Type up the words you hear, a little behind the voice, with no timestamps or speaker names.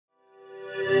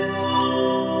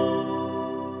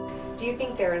you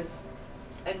think there's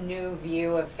a new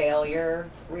view of failure,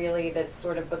 really, that's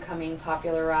sort of becoming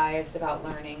popularized about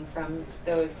learning from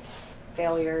those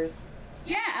failures?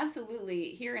 Yeah,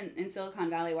 absolutely. Here in Silicon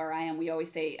Valley, where I am, we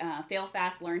always say fail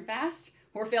fast, learn fast,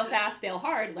 or fail fast, fail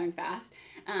hard, learn fast.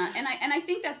 And I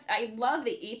think I love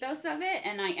the ethos of it,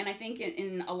 and I think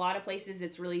in a lot of places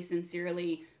it's really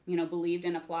sincerely believed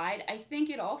and applied. I think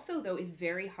it also though is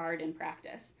very hard in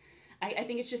practice. I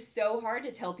think it's just so hard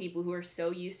to tell people who are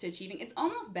so used to achieving. It's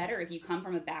almost better if you come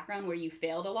from a background where you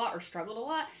failed a lot or struggled a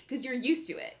lot because you're used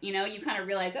to it. You kind of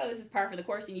realize, oh, this is par for the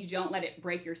course, and you don't let it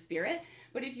break your spirit.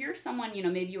 But if you're someone,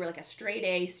 maybe you were like a straight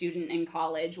A student in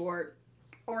college or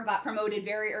got promoted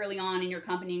very early on in your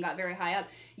company and got very high up,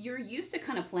 you're used to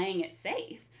kind of playing it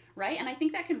safe, right? And I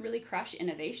think that can really crush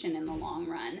innovation in the long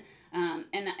run.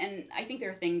 And I think there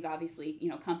are things, obviously,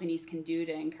 companies can do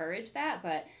to encourage that,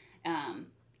 but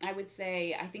I would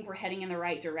say I think we're heading in the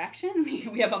right direction.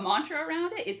 We have a mantra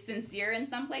around it. It's sincere in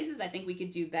some places. I think we could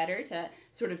do better to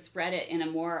sort of spread it in a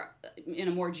more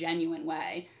genuine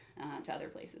way to other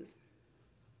places.